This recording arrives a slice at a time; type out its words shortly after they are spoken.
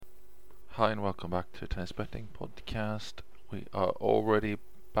Hi and welcome back to Tennis Betting Podcast. We are already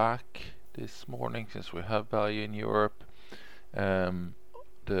back this morning since we have value in Europe.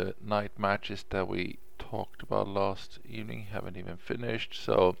 The night matches that we talked about last evening haven't even finished,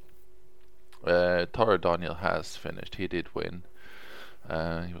 so Taro Daniel has finished. He did win.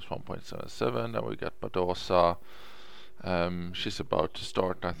 He was 1.77. Then we got Badosa. She's about to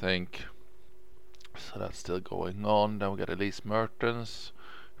start, I think. So that's still going on. Then we got Elise Mertens,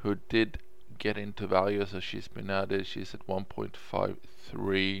 who did get into value, so she's been added. She's at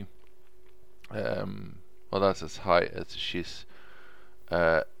 1.53. Well, that's as high as she's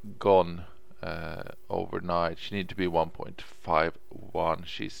gone overnight. She needed to be 1.51.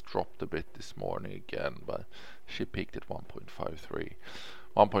 She's dropped a bit this morning again, but she peaked at 1.53.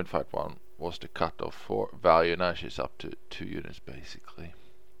 1.51 was the cutoff for value. Now she's up to 2 units basically.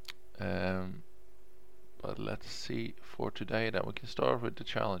 But let's see for today that we can start with the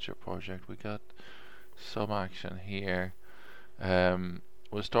Challenger project. We got some action here.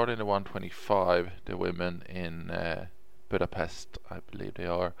 We'll start in the 125, the women in Budapest, I believe they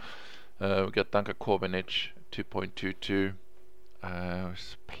are. We got Danka Kovinic 2.22,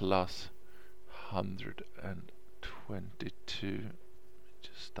 plus 122.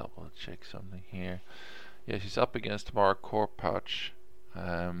 Just double check something here. Yeah, she's up against Mara Korpach.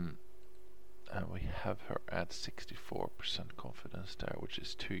 And we have her at 64% confidence there, which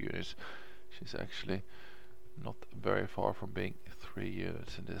is 2 units. She's actually not very far from being 3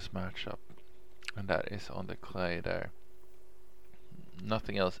 units in this matchup, and that is on the clay there.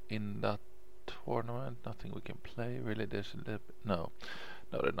 Nothing else in that tournament, nothing we can play really. There's a little bit, no,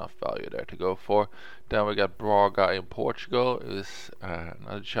 not enough value there to go for. Then we got Braga in Portugal. It was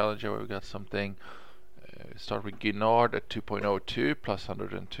another challenger where we got something. Start with Guinard at 2.02 plus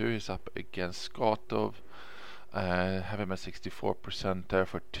 102. He's up against Skatov. Have him at 64% there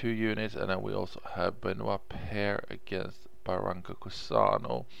for 2 units. And then we also have Benoit Paire against Barranco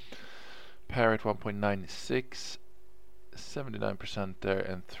Cusano. Paire at 1.96, 79% there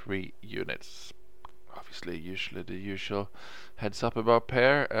and 3 units. Obviously, usually the usual heads up about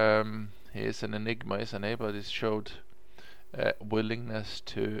Paire. He is an enigma, isn't he? But he's showed willingness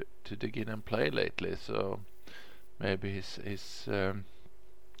to dig in and play lately, so maybe he's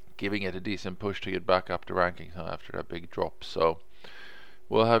giving it a decent push to get back up the rankings after that big drop. So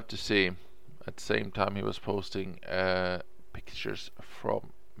we'll have to see. At the same time, he was posting pictures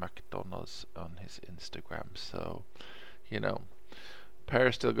from McDonald's on his Instagram, so Paire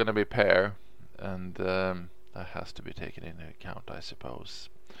is still going to be Paire, and that has to be taken into account, I suppose.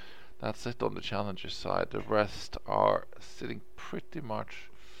 That's it on the challenger side. The rest are sitting pretty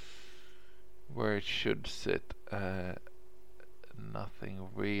much where it should sit. Nothing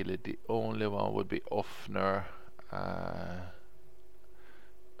really. The only one would be Offner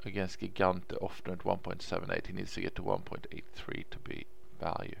against Gigante. Offner at 1.78. He needs to get to 1.83 to be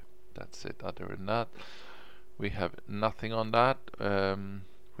value. That's it. Other than that, we have nothing on that.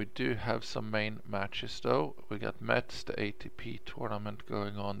 We do have some main matches though. We got Metz, the ATP tournament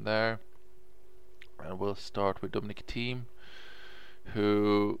going on there. And we'll start with Dominic Thiem,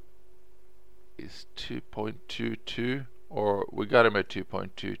 who is 2.22, or we got him at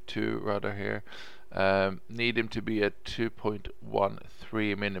 2.22 rather here. Need him to be at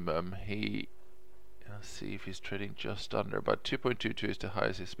 2.13 minimum. Let's see if he's trading just under, but 2.22 is the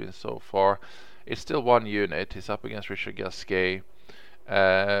highest he's been so far. It's still 1 unit. He's up against Richard Gasquet. We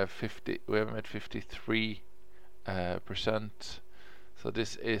have him at 53%. So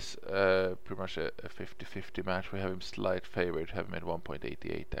this is pretty much a 50-50 match. We have him slight favorite. Have him at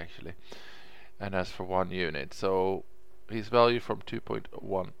 1.88 actually. And as for 1 unit, so his value from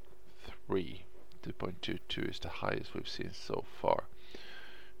 2.13, 2.22 is the highest we've seen so far.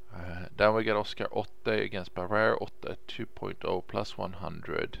 Then we get Oscar Otte against Barrère. Otte at 2.0 plus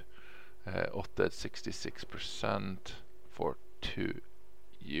 100. Otte at 66% for 2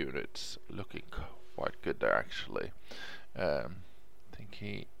 units, looking quite good there actually. I think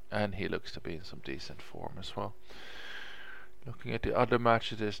he looks to be in some decent form as well. Looking at the other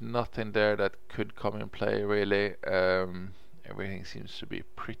matches, there's nothing there that could come in play really. Everything seems to be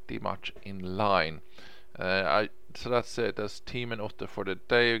pretty much in line. So that's it. That's Thiem and Otte for the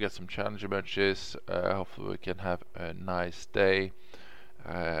day. We get some challenger matches. Hopefully we can have a nice day.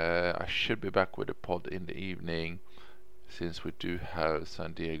 I should be back with a pod in the evening, since we do have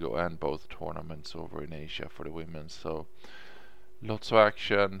San Diego and both tournaments over in Asia for the women. So lots of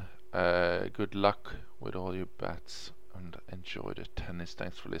action. Good luck with all your bets and enjoy the tennis.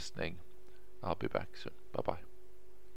 Thanks for listening. I'll be back soon. Bye bye.